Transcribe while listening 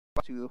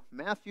To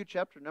Matthew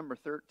chapter number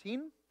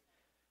 13.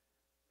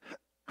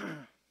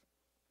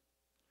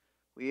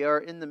 We are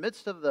in the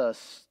midst of the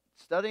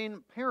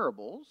studying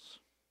parables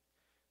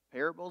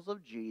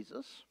of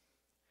Jesus.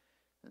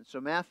 And so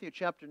Matthew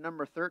chapter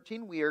number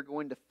 13, we are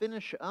going to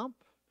finish up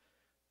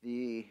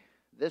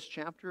this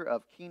chapter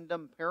of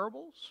kingdom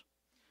parables.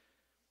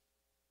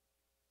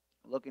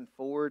 Looking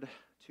forward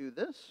to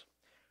this.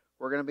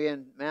 We're going to be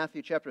in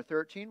Matthew chapter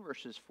 13,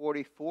 verses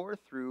 44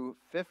 through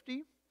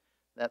 50.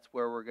 That's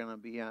where we're going to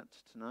be at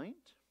tonight.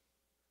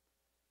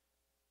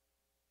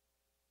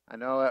 I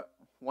know at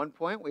one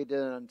point we did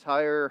an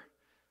entire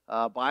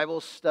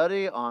Bible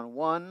study on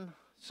one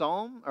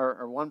psalm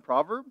or one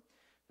proverb.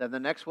 Then the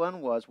next one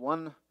was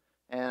one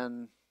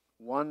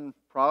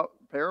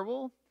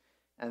parable.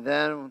 And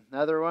then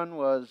another one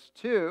was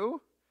two.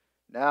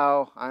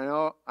 Now, I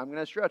know I'm going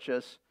to stretch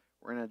us.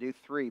 We're going to do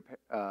three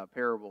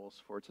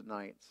parables for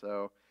tonight.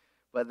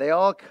 But they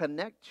all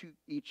connect to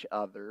each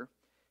other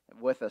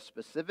with a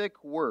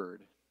specific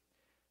word.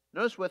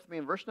 Notice with me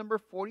in verse number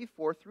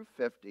 44 through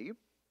 50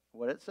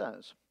 what it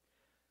says.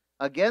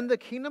 Again, the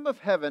kingdom of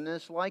heaven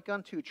is like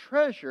unto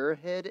treasure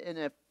hid in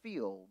a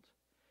field,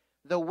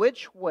 the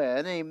which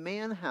when a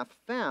man hath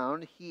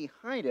found, he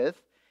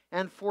hideth,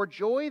 and for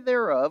joy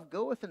thereof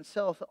goeth and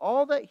selleth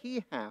all that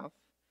he hath,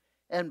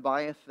 and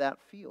buyeth that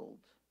field.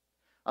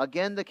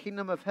 Again, the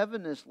kingdom of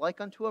heaven is like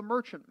unto a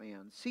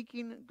merchantman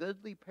seeking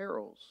goodly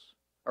pearls,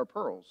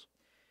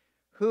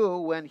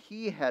 who, when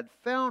he had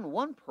found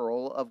one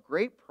pearl of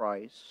great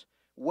price,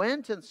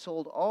 went and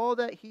sold all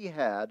that he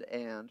had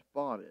and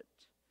bought it.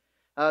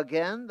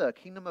 Again, the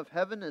kingdom of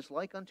heaven is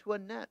like unto a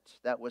net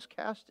that was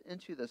cast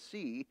into the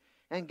sea,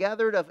 and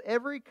gathered of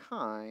every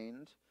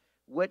kind,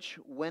 which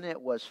when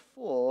it was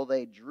full,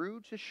 they drew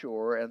to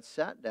shore and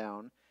sat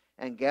down,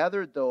 and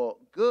gathered the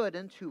good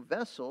into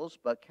vessels,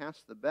 but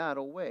cast the bad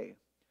away.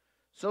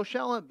 So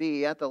shall it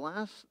be at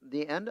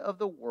the end of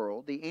the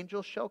world. The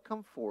angels shall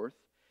come forth,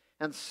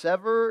 and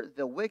sever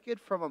the wicked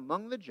from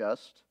among the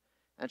just,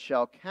 and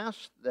shall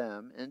cast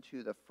them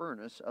into the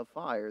furnace of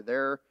fire.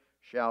 There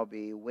shall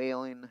be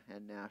wailing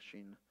and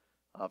gnashing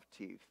of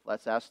teeth.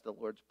 Let's ask the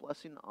Lord's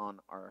blessing on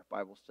our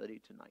Bible study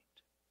tonight.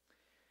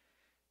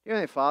 Dear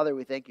Heavenly Father,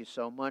 we thank you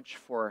so much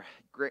for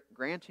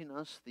granting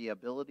us the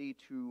ability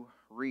to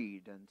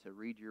read and to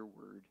read your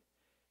word.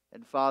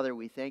 And Father,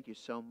 we thank you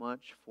so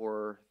much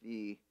for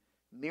the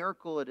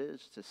miracle it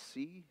is to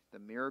see, the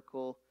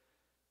miracle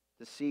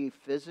to see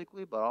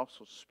physically, but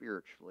also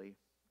spiritually.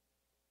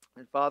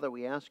 And Father,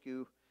 we ask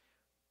you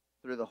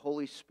through the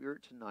Holy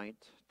Spirit tonight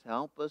to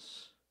help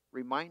us,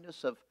 remind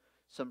us of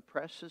some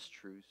precious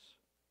truths.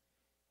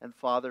 And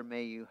Father,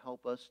 may you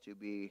help us to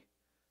be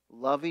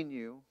loving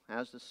you,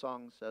 as the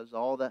song says,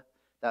 all that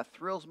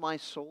thrills my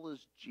soul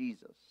is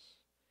Jesus.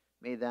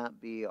 May that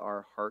be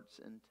our heart's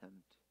intent.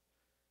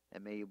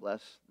 And may you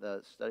bless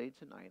the study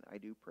tonight, I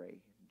do pray.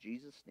 In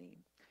Jesus' name,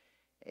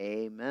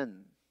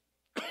 amen.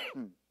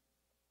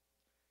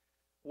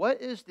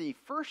 What is the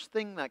first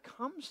thing that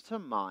comes to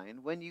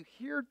mind when you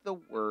hear the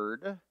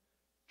word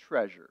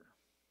treasure?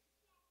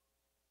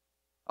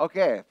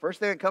 Okay,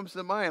 first thing that comes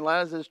to mind,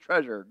 Laz, is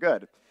treasure.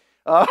 Good.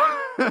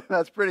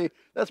 That's pretty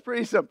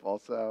simple.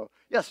 So,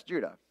 yes,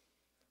 Judah.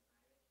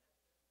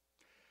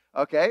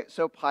 Okay,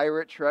 so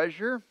pirate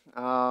treasure.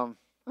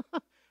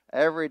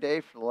 Every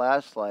day for the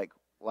last like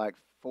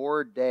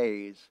 4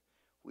 days,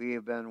 we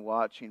have been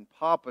watching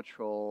Paw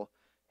Patrol,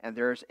 and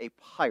there's a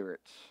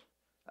pirate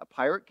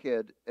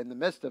kid in the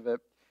midst of it.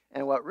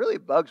 And what really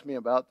bugs me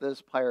about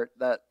this pirate,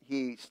 that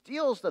he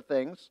steals the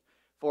things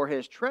for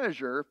his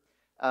treasure,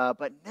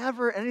 but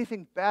never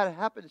anything bad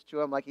happens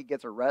to him, like he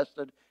gets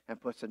arrested and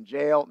puts in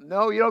jail.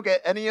 No, you don't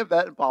get any of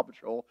that in Paw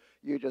Patrol.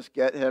 You just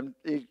get him.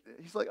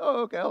 He's like,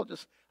 oh, okay,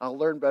 I'll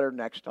learn better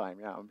next time.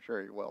 Yeah, I'm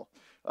sure he will.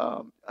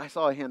 I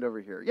saw a hand over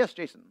here. Yes,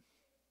 Jason.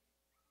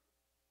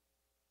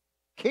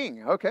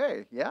 King.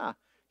 Okay, yeah.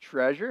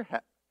 Treasure.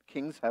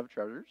 Kings have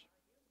treasures.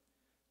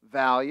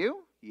 Value.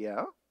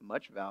 Yeah,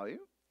 much value.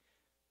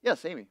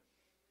 Yes, Amy.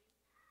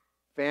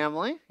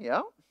 Family.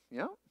 Yeah.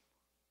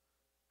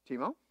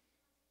 Timo.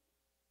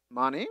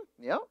 Money.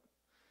 Yeah.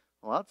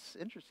 Well, that's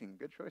interesting.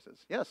 Good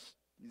choices. Yes,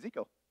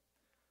 Ezekiel.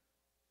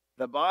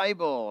 The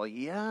Bible.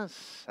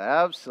 Yes,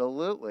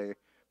 absolutely.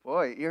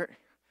 Boy,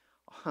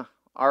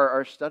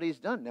 our study's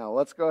done now.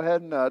 Let's go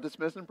ahead and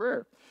dismiss in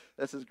prayer.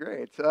 This is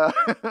great.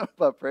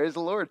 But praise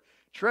the Lord.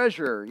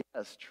 Treasure.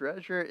 Yes,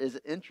 treasure is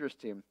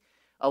interesting.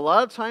 A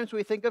lot of times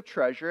we think of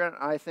treasure, and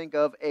I think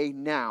of a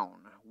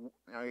noun.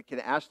 I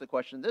can ask the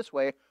question this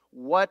way: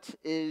 what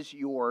is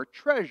your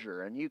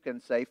treasure? And you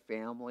can say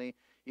family.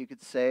 You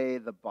could say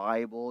the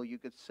Bible. You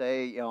could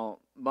say,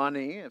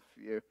 money, if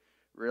you're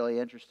really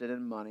interested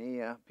in money.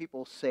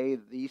 People say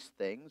these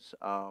things.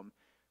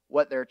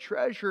 What their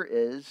treasure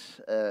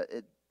is,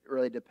 it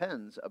really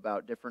depends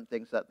about different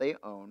things that they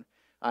own.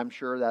 I'm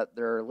sure that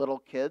there are little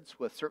kids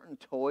with certain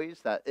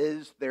toys that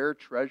is their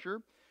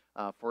treasure.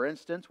 For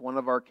instance, one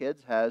of our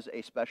kids has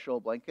a special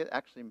blanket.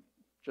 Actually,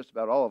 just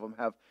about all of them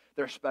have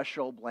their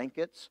special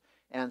blankets.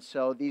 And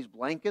so these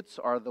blankets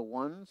are the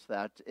ones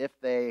that if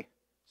they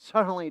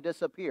suddenly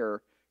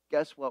disappear,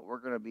 guess what we're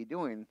going to be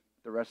doing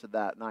the rest of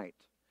that night?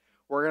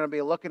 We're going to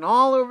be looking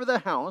all over the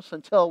house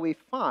until we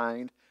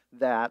find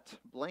that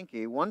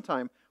blankie. One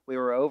time we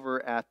were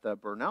over at the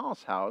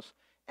Burnell's house,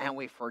 and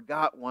we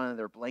forgot one of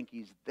their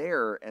blankies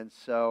there, and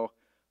so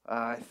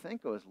I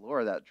think it was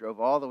Laura that drove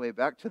all the way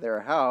back to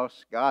their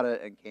house, got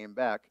it, and came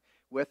back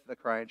with the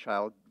crying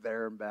child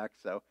there and back.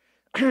 So,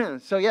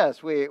 so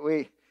yes, we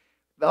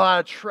a lot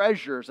of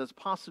treasures as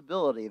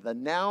possibility, the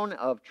noun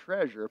of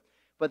treasure.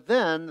 But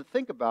then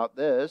think about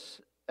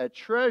this: a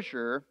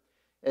treasure,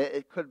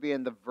 it could be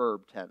in the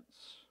verb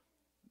tense,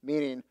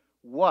 meaning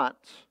what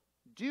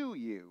do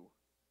you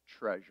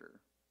treasure?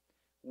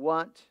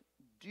 What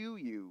do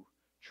you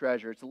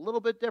treasure? It's a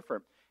little bit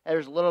different.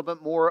 There's a little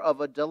bit more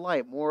of a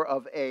delight, more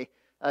of a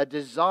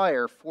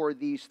desire for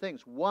these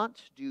things.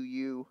 What do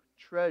you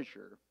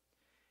treasure?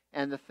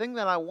 And the thing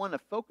that I want to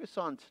focus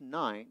on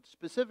tonight,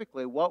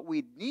 specifically what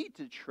we need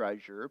to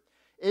treasure,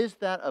 is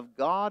that of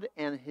God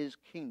and His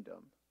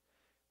kingdom.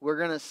 We're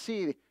going to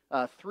see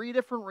 3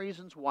 different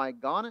reasons why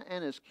God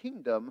and His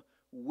kingdom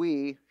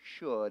we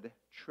should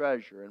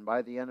treasure. And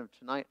by the end of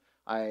tonight,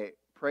 I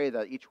pray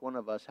that each one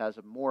of us has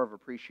more of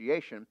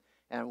appreciation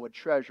and would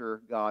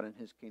treasure God and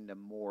His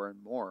kingdom more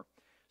and more.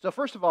 So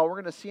first of all,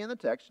 we're going to see in the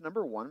text,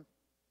 number 1,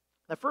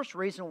 the first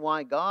reason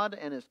why God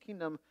and His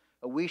kingdom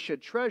we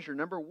should treasure,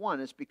 number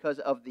 1, is because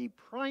of the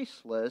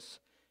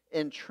priceless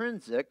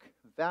intrinsic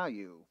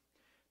value.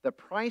 The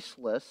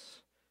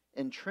priceless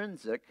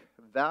intrinsic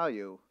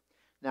value.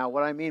 Now,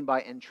 what I mean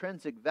by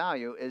intrinsic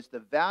value is the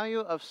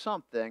value of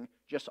something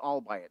just all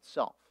by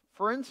itself.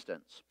 For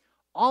instance,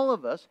 all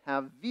of us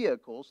have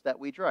vehicles that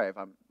we drive.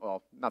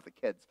 Well, not the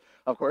kids,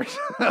 of course,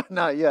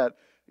 not yet.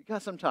 We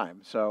got some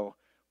time.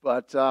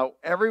 But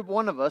every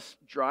one of us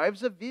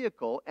drives a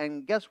vehicle,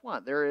 and guess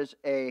what? There is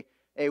a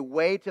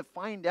way to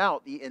find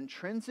out the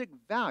intrinsic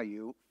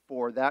value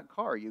for that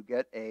car. You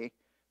get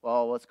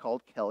what's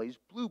called Kelly's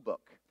Blue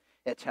Book.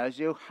 It tells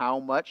you how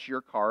much your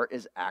car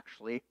is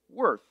actually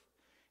worth.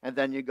 And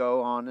then you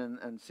go on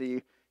and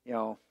see,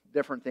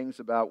 different things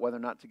about whether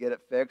or not to get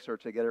it fixed or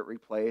to get it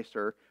replaced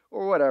or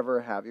whatever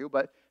have you.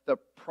 But the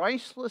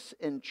priceless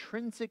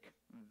intrinsic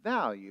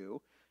value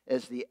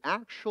is the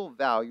actual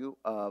value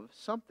of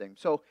something.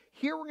 So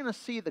here we're going to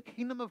see the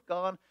kingdom of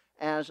God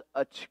as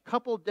a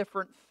couple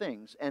different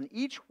things, and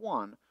each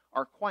one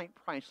are quite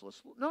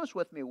priceless. Notice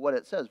with me what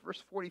it says,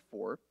 verse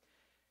 44.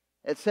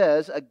 It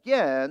says,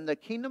 "Again, the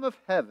kingdom of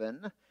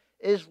heaven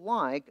is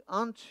like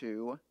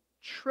unto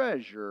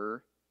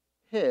treasure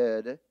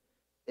hid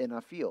in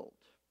a field."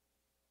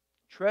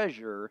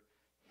 Treasure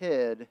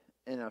hid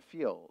in a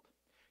field.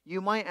 You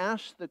might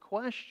ask the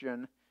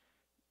question,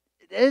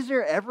 is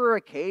there ever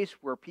a case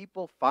where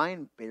people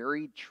find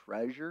buried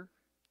treasure?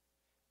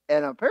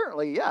 And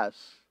apparently, yes.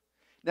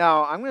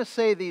 Now, I'm going to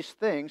say these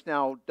things.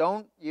 Now,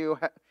 don't you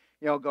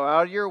go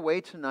out of your way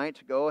tonight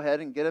to go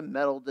ahead and get a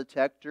metal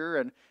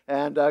detector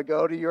and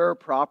go to your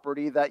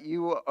property that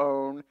you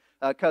own.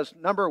 Because,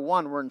 number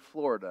 1, we're in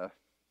Florida.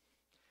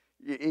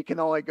 You can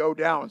only go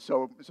down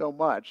so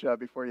much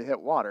before you hit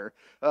water.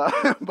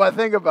 But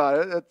think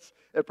about it.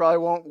 It probably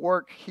won't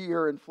work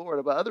here in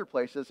Florida, but other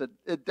places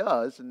it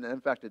does. And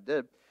in fact, it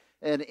did.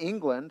 In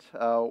England,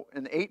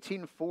 in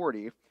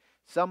 1840,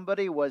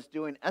 somebody was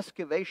doing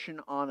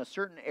excavation on a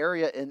certain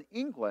area in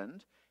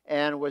England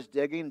and was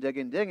digging.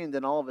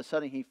 Then all of a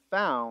sudden he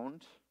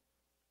found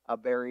a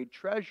buried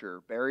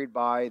treasure, buried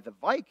by the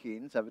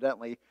Vikings,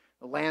 evidently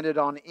landed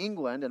on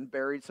England and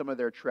buried some of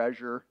their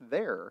treasure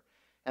there.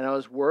 And it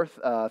was worth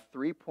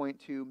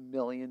 $3.2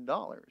 million,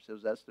 it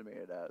was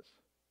estimated as.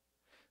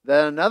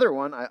 Then another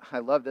one, I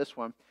love this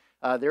one.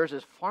 There's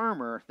this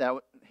farmer that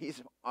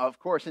he's, of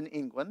course, in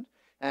England,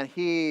 and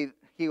he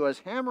was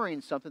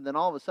hammering something. Then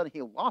all of a sudden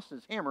he lost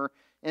his hammer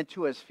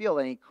into his field,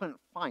 and he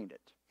couldn't find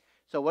it.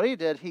 So what he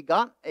did, he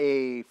got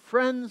a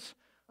friend's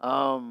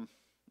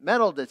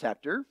metal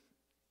detector,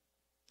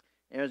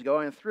 and was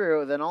going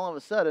through. Then all of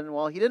a sudden,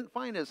 he didn't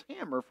find his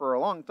hammer for a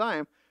long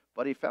time,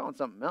 but he found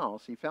something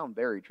else. He found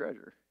buried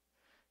treasure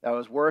that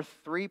was worth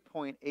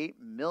 $3.8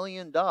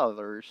 million.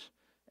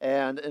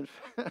 And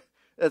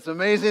it's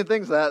amazing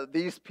things that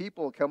these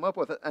people come up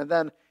with. And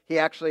then he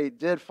actually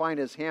did find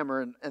his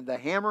hammer. And the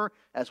hammer,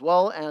 as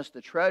well as the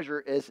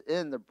treasure, is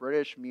in the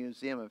British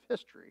Museum of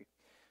History.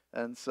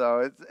 And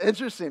so it's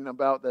interesting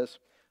about this.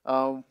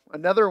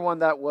 Another one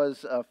that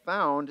was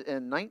found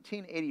in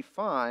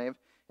 1985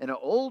 in an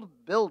old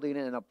building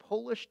in a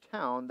Polish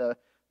town.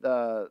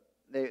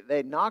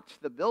 They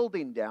knocked the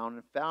building down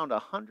and found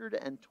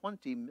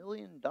 $120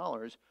 million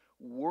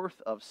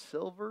worth of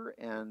silver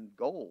and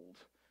gold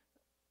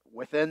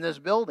within this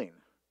building.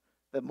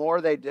 The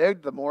more they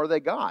digged, the more they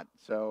got.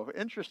 So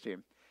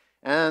interesting.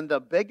 And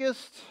the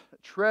biggest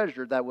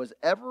treasure that was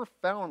ever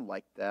found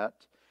like that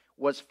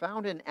was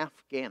found in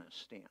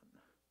Afghanistan.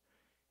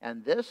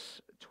 And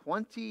this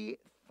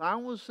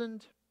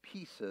 20,000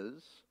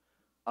 pieces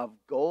of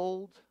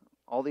gold,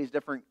 all these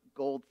different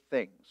gold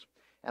things.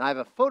 And I have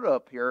a photo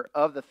up here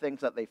of the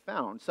things that they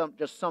found, some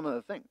of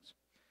the things.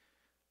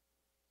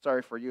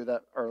 Sorry for you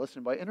that are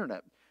listening by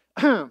internet.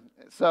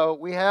 So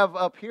we have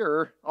up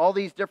here all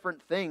these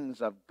different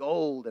things of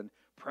gold and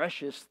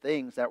precious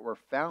things that were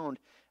found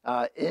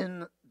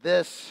in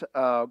this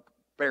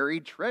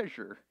buried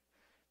treasure.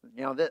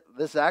 You know,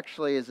 this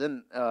actually is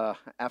in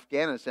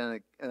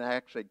Afghanistan, and it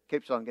actually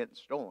keeps on getting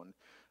stolen.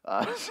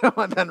 So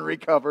and then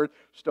recovered,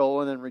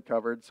 stolen and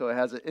recovered. So it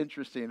has an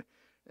interesting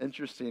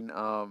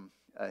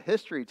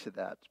history to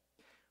that.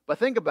 But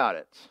think about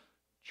it: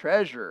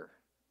 treasure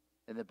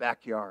in the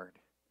backyard.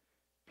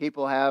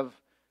 People have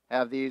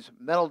these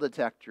metal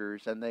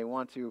detectors, and they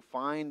want to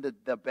find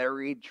the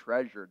buried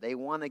treasure. They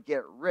want to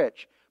get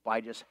rich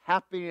by just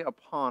happening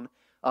upon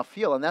a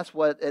field, and that's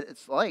what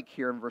it's like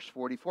here in verse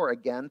 44.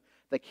 Again,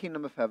 the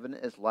kingdom of heaven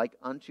is like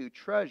unto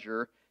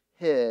treasure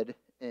hid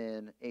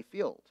in a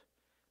field.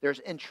 There's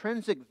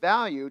intrinsic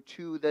value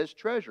to this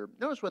treasure.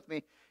 Notice with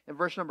me in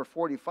verse number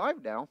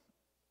 45 now,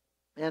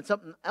 and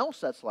something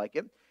else that's like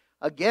it.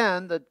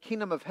 Again, the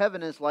kingdom of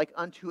heaven is like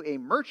unto a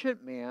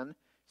merchant man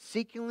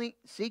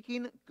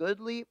seeking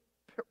goodly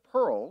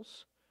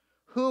pearls,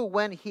 who,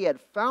 when he had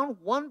found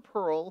one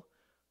pearl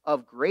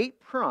of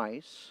great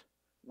price,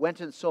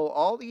 went and sold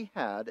all he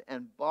had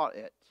and bought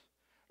it.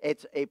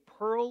 It's a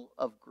pearl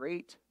of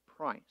great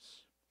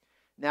price.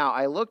 Now,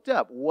 I looked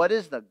up what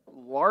is the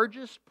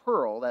largest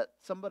pearl that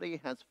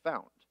somebody has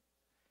found.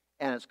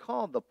 And it's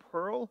called the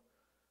Pearl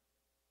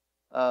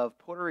of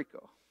Puerto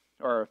Rico.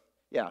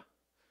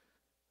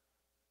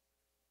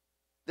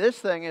 This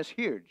thing is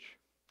huge.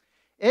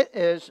 It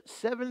is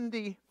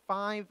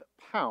 75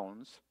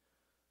 pounds,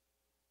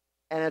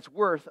 and it's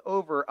worth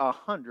over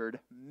 $100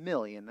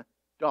 million.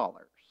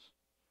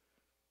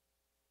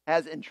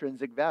 Has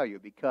intrinsic value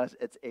because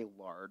it's a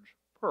large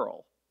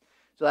pearl.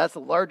 So that's the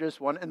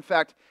largest one. In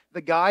fact, the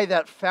guy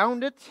that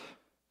found it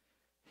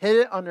hid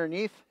it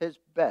underneath his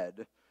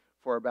bed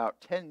for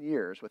about 10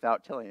 years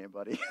without telling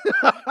anybody.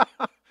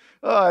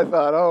 I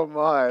thought, oh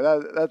my,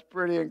 that's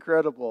pretty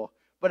incredible.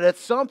 But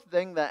it's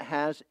something that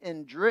has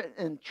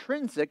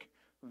intrinsic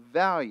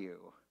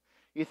value.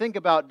 You think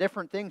about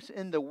different things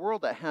in the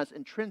world that has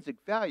intrinsic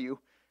value.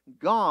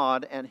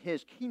 God and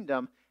His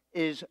kingdom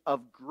is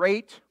of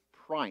great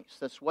price.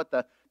 That's what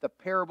the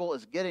parable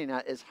is getting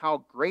at, is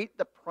how great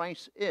the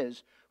price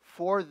is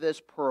for this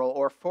pearl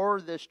or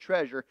for this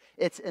treasure.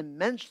 It's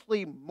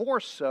immensely more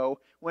so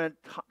when it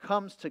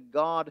comes to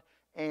God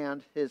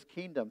and His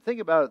kingdom. Think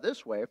about it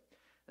this way,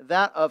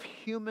 that of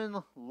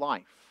human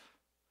life.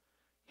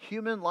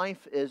 Human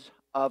life is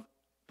of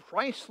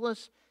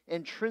priceless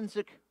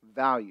intrinsic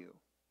value.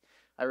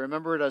 I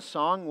remembered a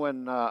song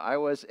when I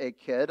was a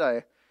kid.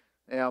 One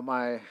of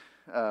my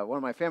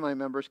family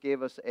members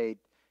gave us a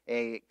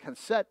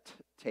cassette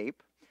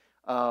tape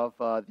of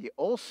the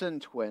Olsen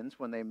twins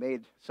when they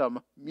made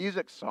some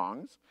music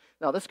songs.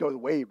 Now, this goes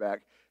way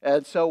back.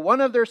 And so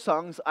one of their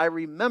songs I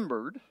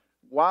remembered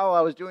while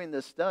I was doing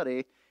this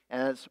study,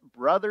 and it's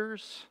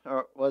Brothers,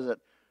 or was it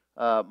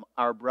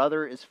Our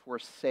Brother is for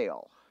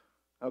Sale.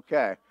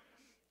 Okay.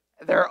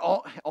 They're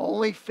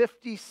only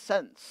 50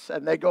 cents,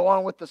 and they go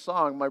on with the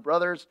song, My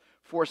Brother's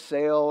for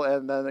Sale,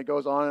 and then it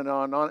goes on and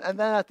on and on. And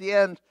then at the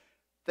end,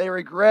 they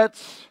regret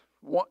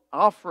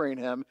offering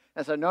him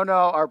and said, no,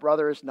 our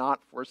brother is not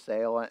for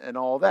sale, and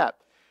all that.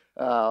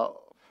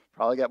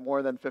 Probably got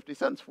more than 50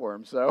 cents for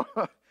him. So,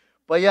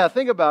 but yeah,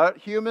 think about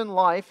it. Human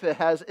life, it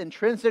has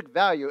intrinsic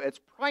value.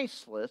 It's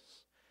priceless.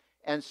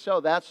 And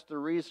so that's the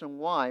reason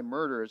why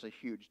murder is a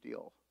huge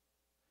deal.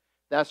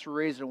 That's the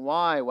reason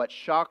why what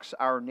shocks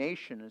our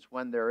nation is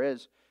when there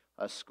is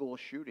a school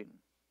shooting,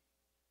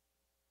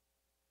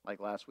 like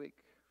last week.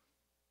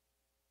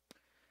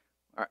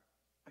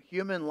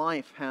 Human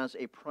life has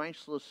a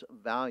priceless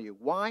value.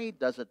 Why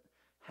does it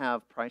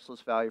have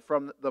priceless value?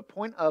 From the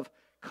point of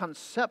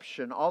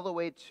conception all the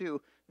way to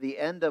the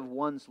end of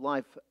one's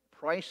life,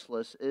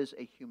 priceless is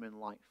a human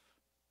life.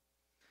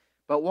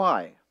 But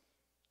why?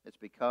 It's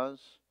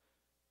because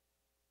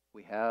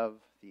we have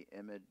the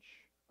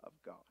image of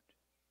God.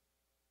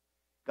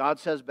 God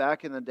says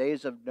back in the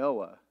days of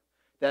Noah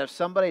that if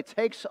somebody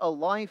takes a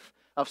life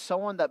of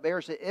someone that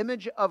bears the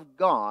image of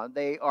God,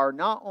 they are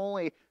not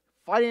only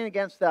fighting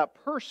against that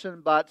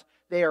person, but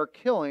they are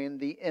killing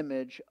the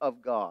image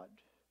of God.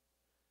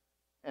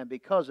 And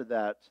because of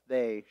that,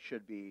 they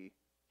should be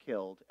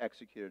killed,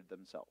 executed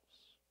themselves.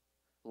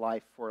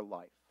 Life for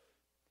life.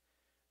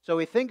 So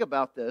we think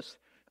about this.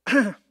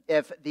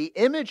 If the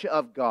image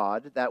of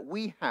God that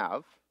we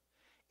have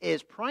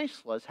is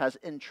priceless, has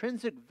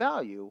intrinsic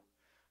value,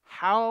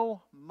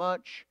 how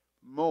much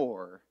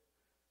more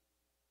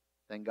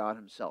than God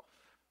Himself?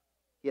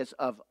 He is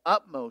of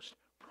utmost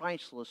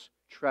priceless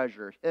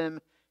treasure, Him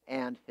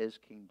and His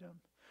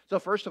kingdom. So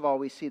first of all,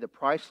 we see the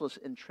priceless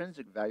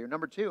intrinsic value.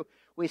 Number two,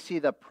 we see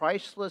the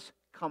priceless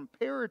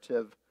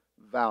comparative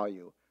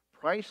value.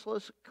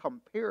 Priceless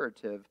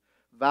comparative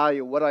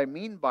value. What I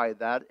mean by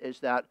that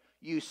is that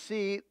you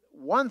see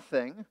one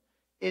thing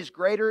is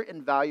greater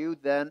in value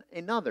than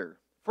another.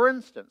 For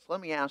instance,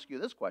 let me ask you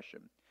this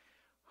question.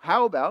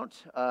 How about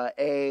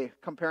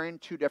comparing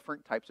two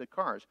different types of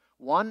cars?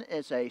 One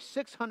is a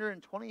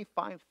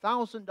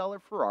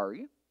 $625,000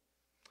 Ferrari.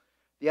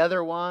 The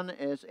other one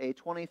is a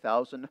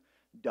 20,000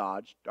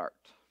 Dodge Dart.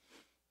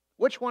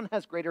 Which one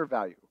has greater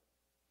value?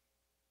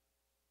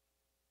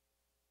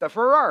 The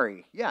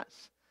Ferrari,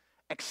 yes.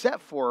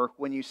 Except for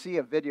when you see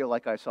a video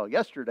like I saw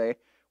yesterday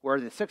where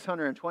the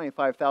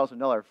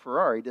 $625,000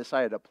 Ferrari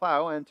decided to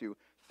plow into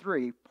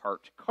 3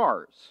 parked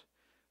cars.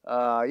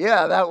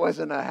 Yeah, that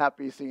wasn't a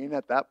happy scene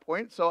at that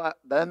point. So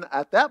then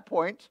at that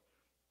point,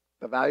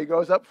 the value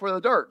goes up for the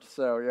Dart.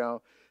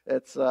 So,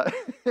 it's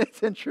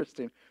it's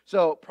interesting.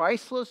 So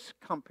priceless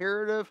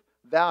comparative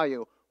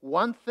value.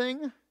 One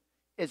thing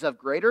is of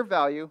greater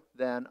value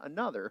than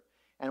another.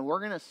 And we're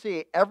going to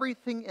see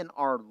everything in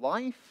our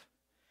life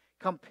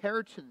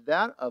compared to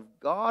that of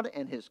God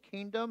and His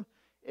kingdom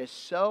is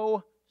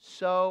so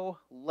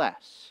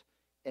less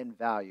in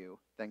value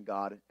than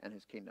God and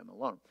His kingdom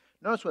alone.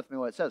 Notice with me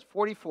what it says.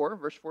 44,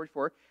 verse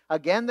 44.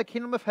 Again, the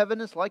kingdom of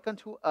heaven is like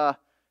unto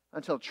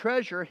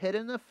treasure hid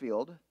in the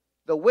field,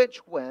 the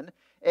which when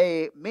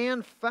a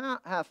man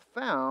hath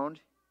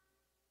found,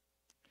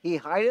 he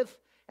hideth,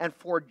 and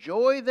for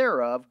joy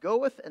thereof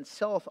goeth and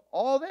selleth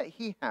all that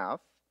he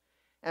hath,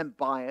 and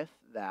buyeth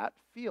that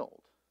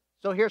field.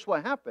 So here's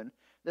what happened.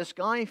 This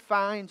guy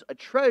finds a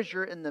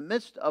treasure in the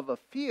midst of a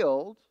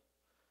field,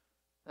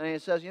 and he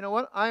says, you know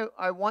what,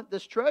 I want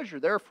this treasure,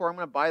 therefore I'm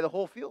going to buy the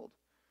whole field.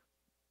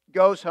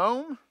 Goes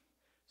home,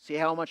 see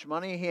how much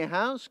money he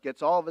has,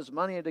 gets all of his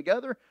money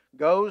together,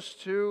 goes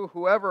to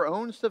whoever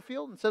owns the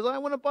field and says, I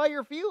want to buy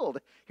your field.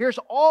 Here's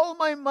all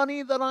my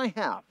money that I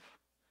have.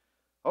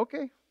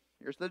 Okay,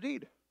 here's the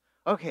deed.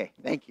 Okay,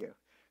 thank you.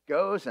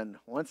 Goes, and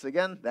once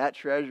again, that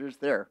treasure's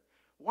there.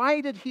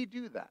 Why did he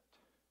do that?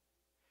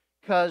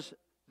 Because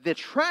the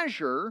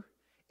treasure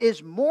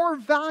is more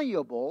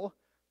valuable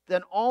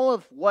than all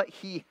of what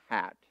he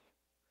had.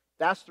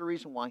 That's the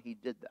reason why he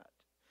did that.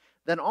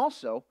 Then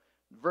also,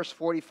 verse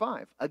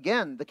 45,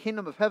 again, the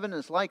kingdom of heaven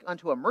is like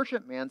unto a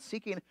merchant man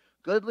seeking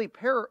goodly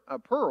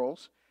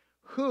pearls,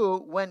 who,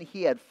 when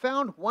he had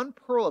found one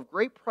pearl of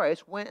great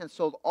price, went and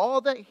sold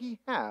all that he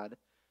had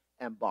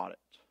and bought it.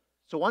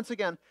 So once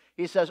again,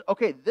 he says,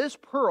 okay, this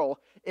pearl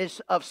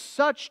is of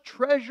such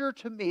treasure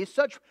to me,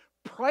 such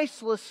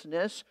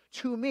pricelessness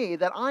to me,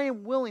 that I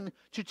am willing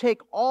to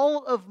take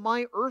all of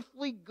my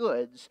earthly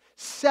goods,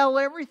 sell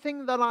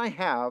everything that I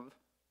have,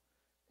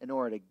 in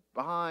order to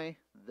buy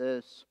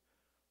this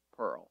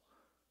pearl.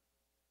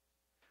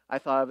 I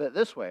thought of it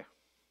this way.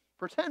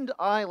 Pretend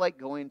I like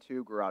going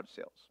to garage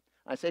sales.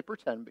 I say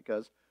pretend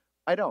because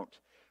I don't.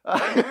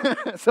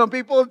 Some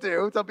people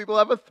do. Some people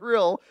have a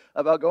thrill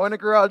about going to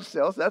garage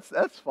sales.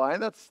 That's fine.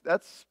 That's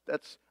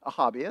a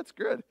hobby. That's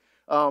good.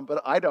 But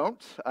I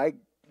don't.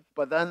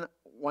 But then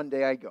one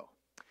day I go.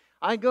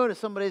 I go to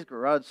somebody's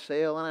garage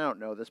sale and I don't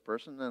know this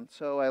person, and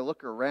so I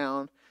look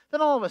around. Then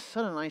all of a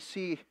sudden I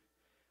see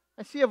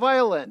a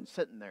violin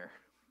sitting there.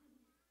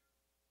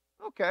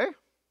 Okay.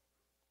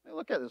 I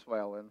look at this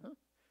violin. Huh?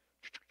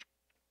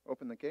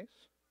 Open the case.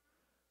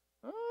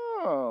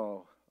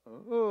 Oh.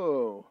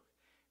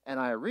 And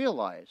I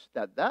realized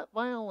that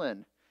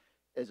violin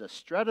is a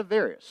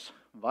Stradivarius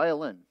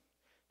violin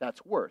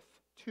that's worth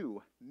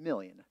 $2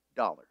 million.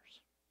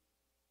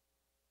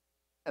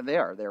 And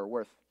they're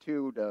worth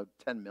 $2 to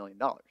 $10 million,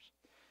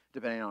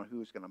 depending on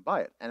who's going to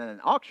buy it. And in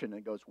an auction,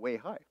 it goes way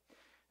high.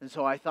 And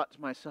so I thought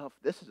to myself,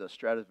 this is a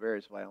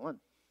Stradivarius violin.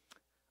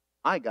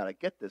 I got to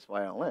get this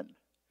violin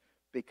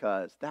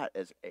because that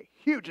is a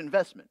huge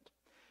investment.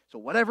 So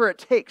whatever it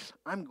takes,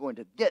 I'm going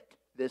to get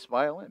this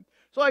violin.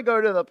 So I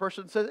go to the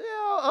person and say,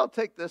 yeah, I'll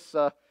take this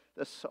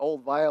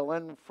old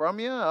violin from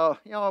you. I'll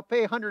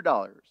pay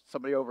 $100.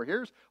 Somebody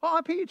overhears, oh,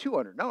 I'll pay you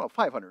 $200. No,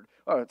 $500.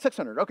 Oh,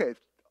 $600. Okay,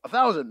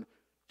 $1,000,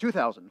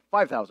 $2,000,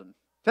 $5,000,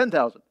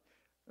 $10,000.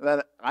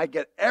 Then I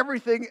get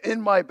everything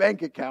in my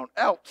bank account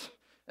out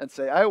and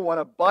say, I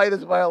want to buy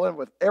this violin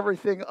with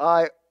everything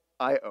I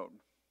own.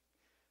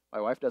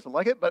 My wife doesn't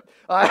like it, but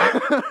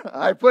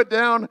I put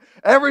down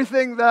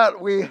everything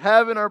that we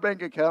have in our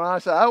bank account. And I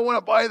said, I want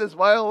to buy this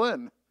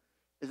violin.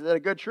 Is that a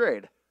good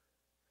trade?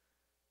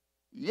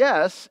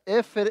 Yes,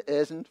 if it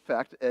is, in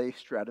fact, a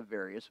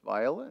Stradivarius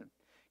violin.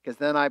 Because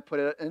then I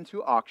put it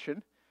into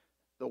auction.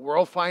 The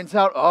world finds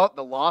out, oh,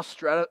 the lost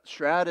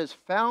Strad is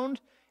found,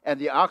 and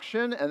the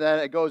auction, and then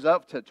it goes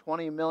up to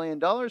 $20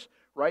 million.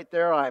 Right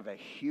there, I have a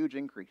huge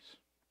increase.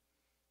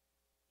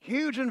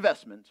 Huge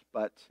investment,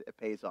 but it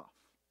pays off.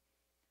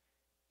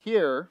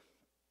 Here,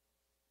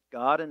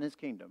 God and His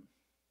kingdom,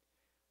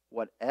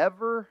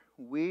 whatever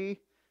we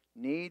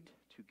need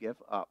to give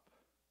up,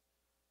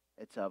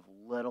 it's of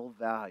little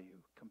value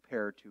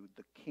compared to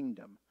the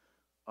kingdom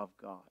of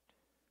God.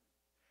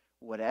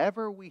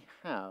 Whatever we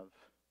have,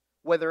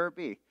 whether it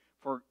be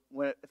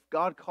if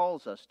God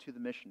calls us to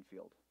the mission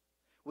field,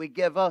 we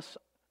give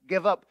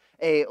up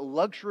a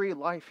luxury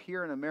life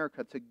here in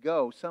America to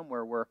go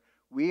somewhere where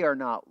we are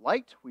not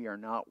liked, we are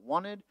not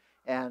wanted,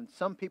 and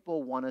some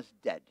people want us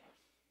dead.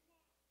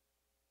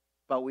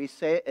 But we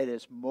say it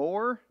is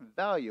more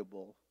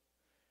valuable.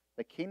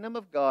 The kingdom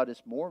of God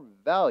is more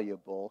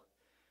valuable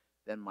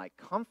than my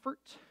comfort,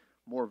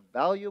 more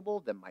valuable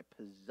than my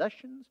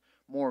possessions,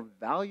 more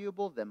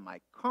valuable than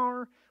my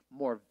car,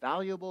 more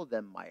valuable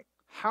than my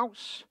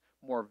house,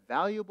 more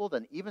valuable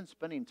than even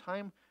spending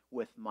time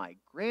with my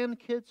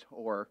grandkids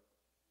or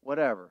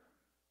whatever.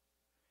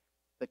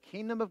 The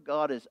kingdom of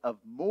God is of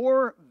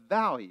more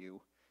value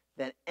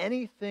than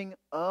anything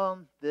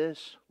on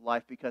this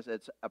life because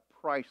it's a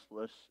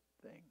priceless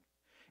thing.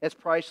 It's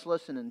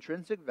priceless in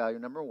intrinsic value,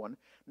 number one.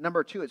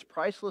 Number two, it's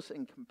priceless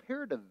in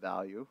comparative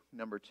value,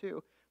 number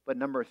two. But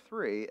number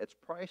three, it's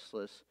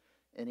priceless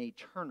in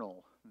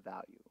eternal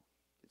value.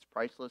 It's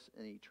priceless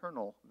in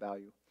eternal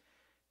value.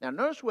 Now,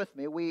 notice with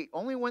me, we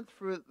only went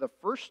through the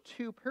first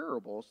two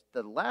parables.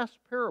 The last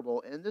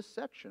parable in this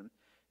section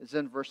is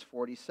in verse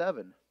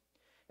 47.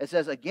 It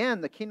says,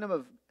 again, the kingdom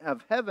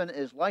of heaven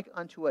is like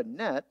unto a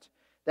net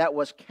that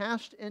was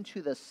cast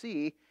into the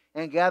sea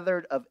and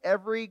gathered of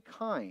every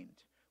kind,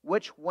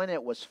 which when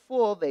it was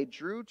full, they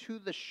drew to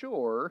the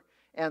shore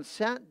and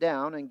sat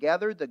down and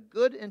gathered the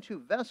good into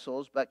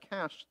vessels, but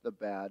cast the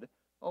bad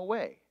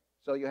away.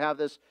 So you have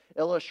this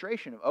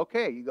illustration of,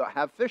 okay, you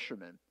have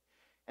fishermen.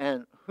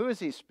 And who is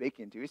he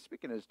speaking to? He's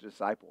speaking to his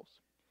disciples.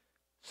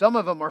 Some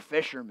of them are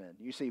fishermen.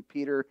 You see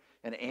Peter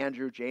and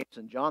Andrew, James,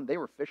 and John, they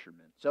were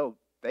fishermen. So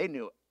they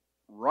knew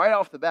right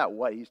off the bat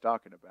what he's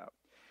talking about.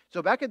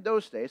 So back in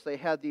those days, they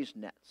had these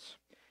nets.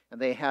 And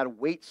they had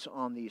weights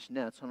on these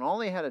nets. And all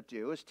they had to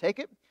do is take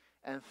it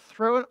and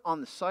throw it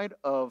on the side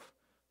of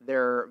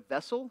their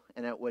vessel.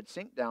 And it would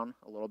sink down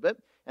a little bit.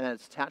 And then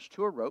it's attached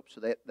to a rope.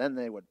 So then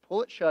they would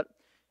pull it shut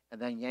and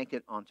then yank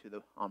it on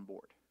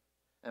board.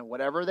 And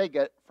whatever they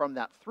get from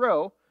that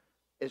throw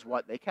is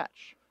what they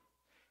catch.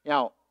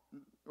 Now,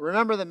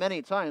 remember the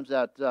many times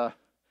that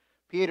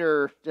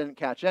Peter didn't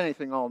catch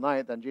anything all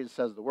night. Then Jesus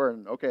says the word,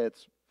 and okay,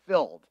 it's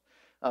filled.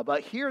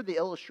 But here the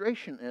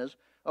illustration is,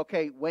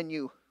 okay, when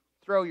you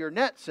throw your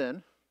nets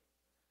in,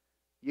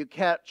 you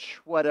catch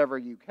whatever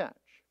you catch.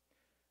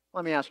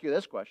 Let me ask you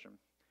this question.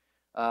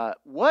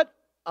 What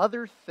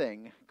other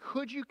thing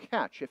could you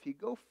catch if you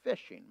go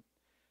fishing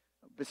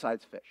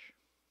besides fish?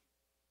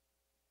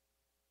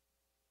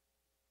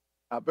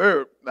 A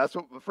boot. That's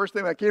the first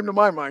thing that came to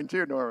my mind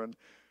too, Norman.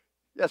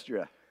 Yes,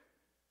 Judah.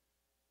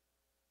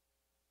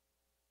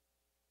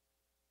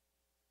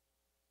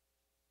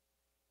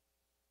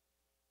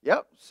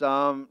 Yep,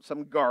 some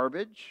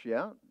garbage.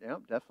 Yeah,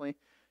 definitely.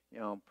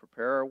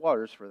 Prepare our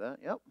waters for that.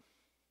 Yep.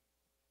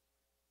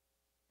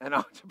 An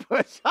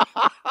octopus.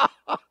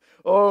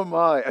 Oh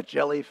my, a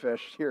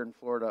jellyfish here in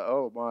Florida.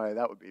 Oh my,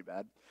 that would be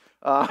bad.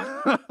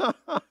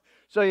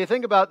 So you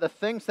think about the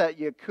things that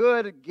you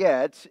could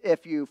get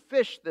if you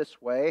fish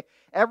this way.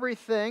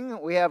 Everything,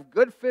 we have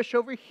good fish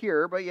over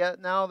here, but yet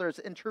now there's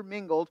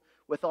intermingled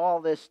with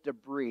all this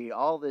debris,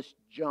 all this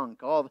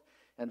junk,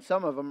 and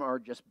some of them are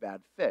just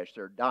bad fish.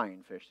 They're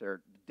dying fish. They're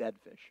dead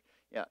fish.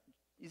 Yeah,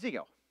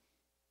 Ezekiel.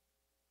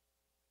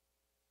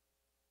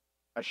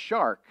 A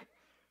shark.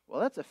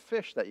 Well, that's a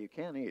fish that you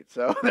can't eat.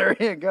 So there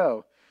you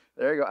go.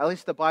 There you go. At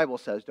least the Bible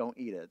says don't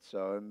eat it.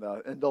 So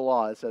in the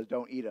law it says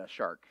don't eat a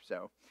shark.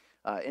 So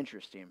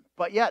interesting.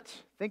 But yet,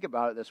 think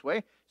about it this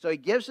way. So he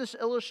gives this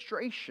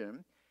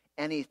illustration,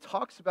 and he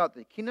talks about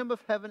the kingdom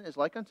of heaven is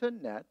like unto a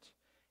net,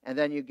 and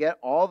then you get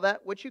all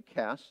that which you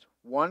cast.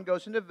 One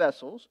goes into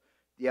vessels,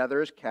 the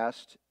other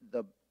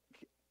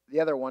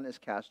one is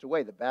cast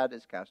away. The bad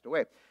is cast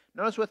away.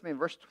 Notice with me in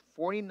verse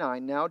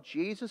 49, now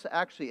Jesus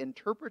actually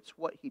interprets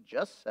what he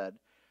just said.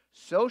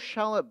 So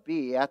shall it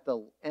be at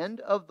the end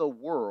of the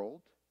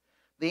world.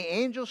 The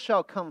angels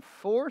shall come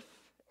forth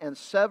and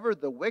sever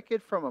the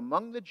wicked from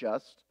among the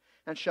just,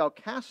 and shall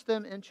cast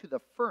them into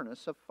the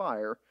furnace of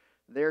fire.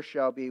 There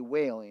shall be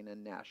wailing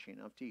and gnashing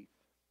of teeth.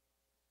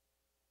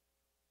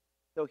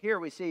 So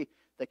here we see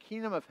the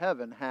kingdom of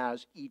heaven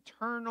has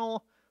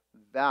eternal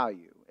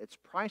value. It's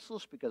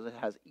priceless because it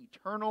has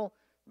eternal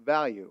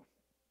value.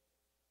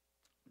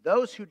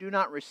 Those who do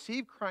not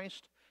receive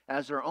Christ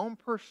as their own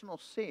personal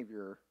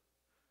Savior,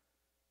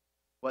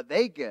 what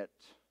they get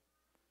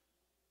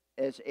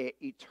is an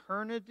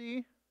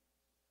eternity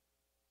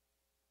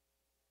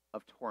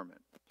of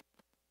torment.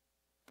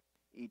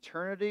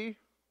 Eternity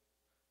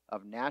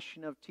of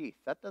gnashing of teeth.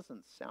 That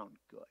doesn't sound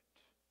good.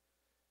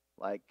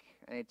 Like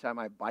anytime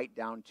I bite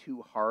down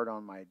too hard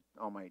on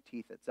my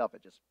teeth itself,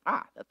 it just,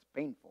 that's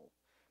painful.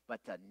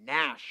 But to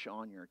gnash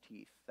on your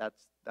teeth,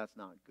 that's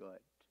not good.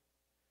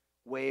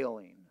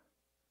 Wailing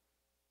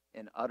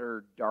in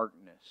utter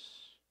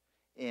darkness,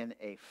 in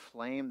a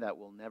flame that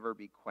will never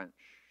be quenched,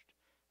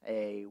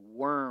 a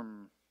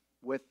worm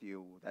with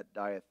you that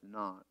dieth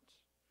not,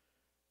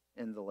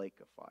 in the lake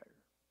of fire.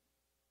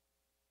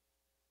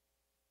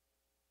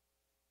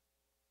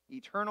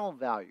 Eternal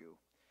value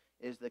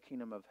is the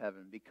kingdom of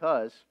heaven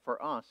because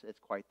for us it's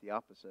quite the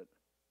opposite.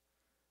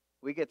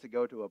 We get to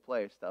go to a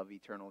place of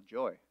eternal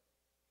joy.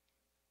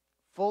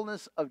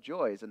 Fullness of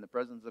joy is in the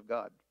presence of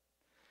God.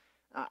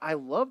 I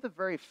love the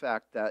very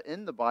fact that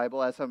in the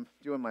Bible, as I'm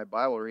doing my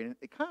Bible reading,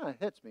 it kind of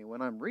hits me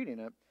when I'm reading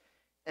it,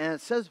 and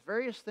it says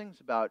various things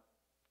about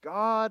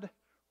God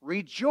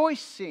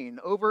rejoicing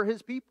over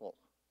his people.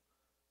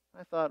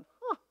 I thought,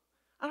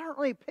 I don't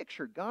really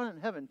picture God in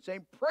heaven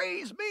saying,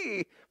 praise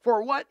me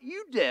for what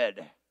you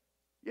did.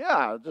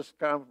 Yeah, just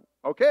kind of,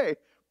 okay.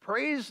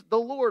 Praise the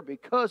Lord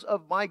because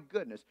of my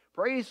goodness.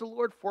 Praise the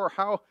Lord for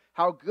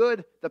how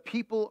good the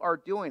people are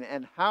doing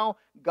and how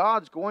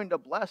God's going to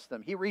bless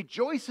them. He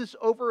rejoices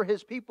over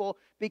his people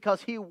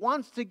because he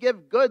wants to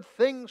give good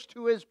things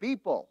to his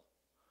people.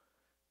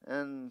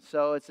 And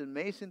so it's an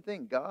amazing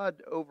thing.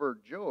 God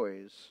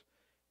overjoys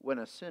when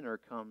a sinner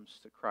comes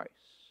to Christ.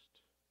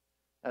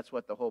 That's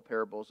what the whole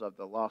parables of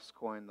the lost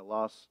coin, the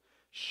lost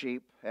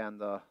sheep, and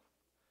the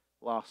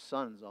lost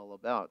son is all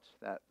about.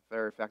 That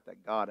very fact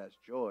that God has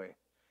joy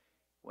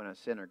when a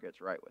sinner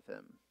gets right with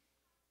him.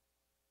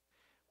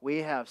 We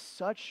have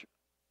such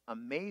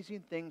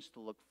amazing things to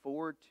look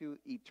forward to.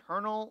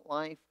 Eternal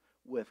life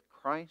with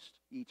Christ.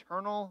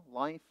 Eternal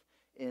life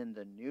in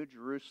the New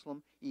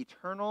Jerusalem.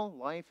 Eternal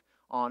life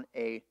on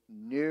a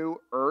new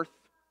earth.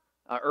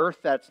 An earth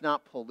that's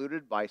not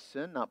polluted by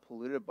sin, not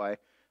polluted by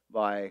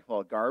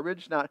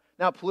garbage, not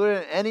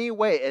polluted in any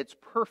way. It's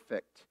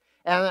perfect.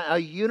 And a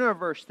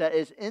universe that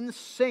is in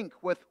sync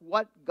with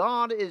what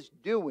God is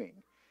doing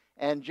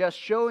and just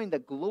showing the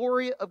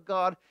glory of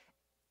God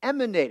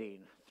emanating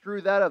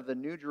through that of the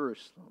New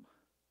Jerusalem.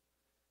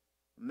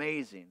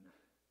 Amazing.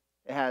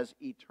 It has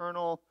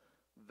eternal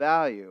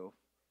value.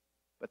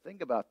 But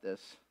think about this.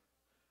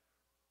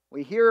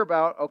 We hear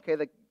about, okay,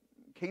 the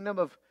kingdom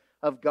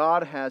of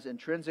God has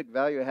intrinsic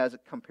value, it has a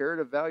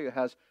comparative value, it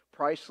has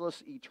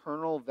priceless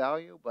eternal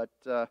value. But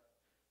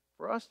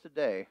for us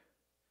today,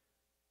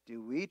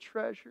 do we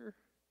treasure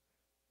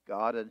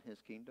God and his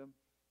kingdom?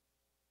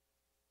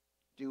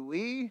 Do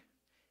we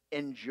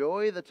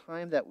enjoy the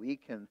time that we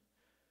can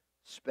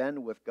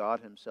spend with God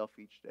himself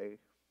each day?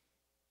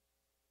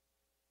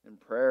 In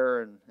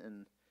prayer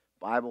and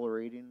Bible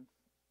reading?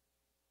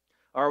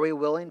 Are we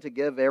willing to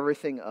give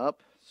everything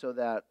up so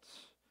that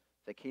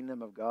the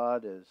kingdom of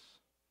God is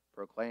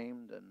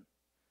proclaimed and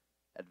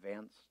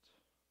advanced?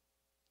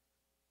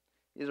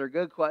 These are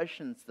good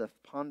questions to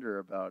ponder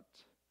about.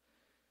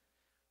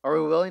 Are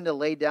we willing to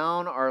lay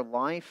down our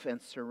life and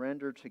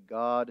surrender to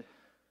God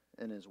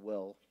and his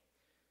will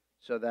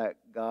so that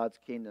God's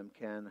kingdom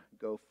can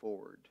go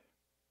forward?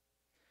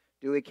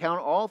 Do we count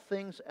all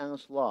things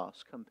as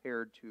loss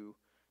compared to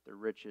the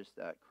riches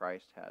that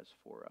Christ has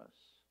for us?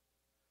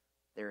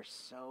 There's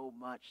so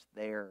much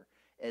there.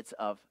 It's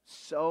of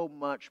so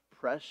much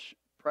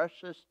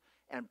precious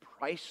and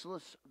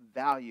priceless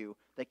value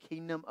the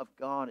kingdom of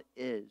God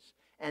is.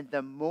 And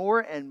the more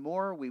and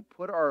more we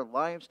put our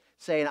lives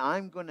saying,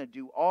 I'm going to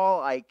do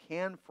all I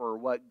can for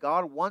what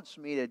God wants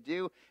me to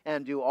do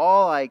and do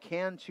all I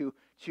can to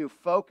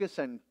focus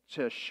and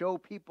to show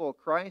people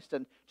Christ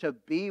and to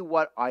be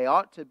what I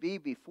ought to be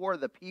before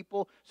the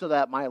people so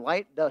that my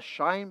light does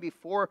shine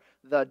before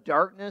the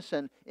darkness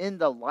and in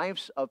the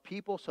lives of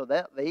people so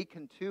that they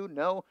can too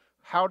know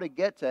how to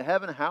get to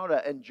heaven, how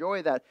to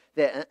enjoy that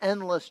the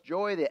endless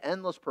joy, the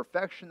endless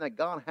perfection that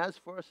God has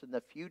for us in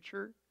the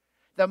future.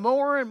 The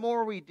more and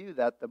more we do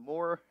that, the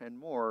more and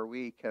more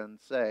we can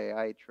say,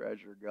 I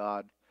treasure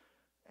God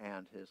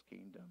and his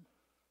kingdom.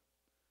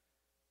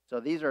 So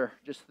these are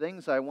just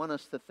things I want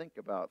us to think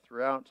about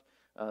throughout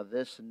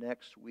this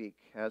next week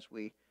as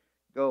we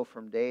go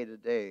from day to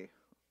day.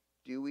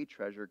 Do we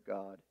treasure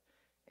God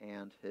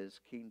and his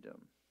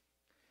kingdom?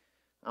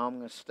 I'm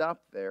going to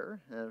stop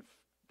there. And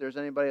if there's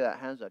anybody that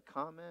has a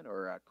comment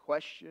or a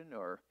question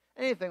or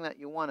anything that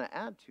you want to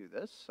add to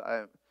this,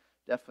 I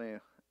definitely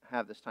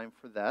have this time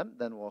for that.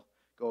 Then we'll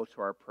go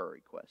to our prayer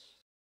requests.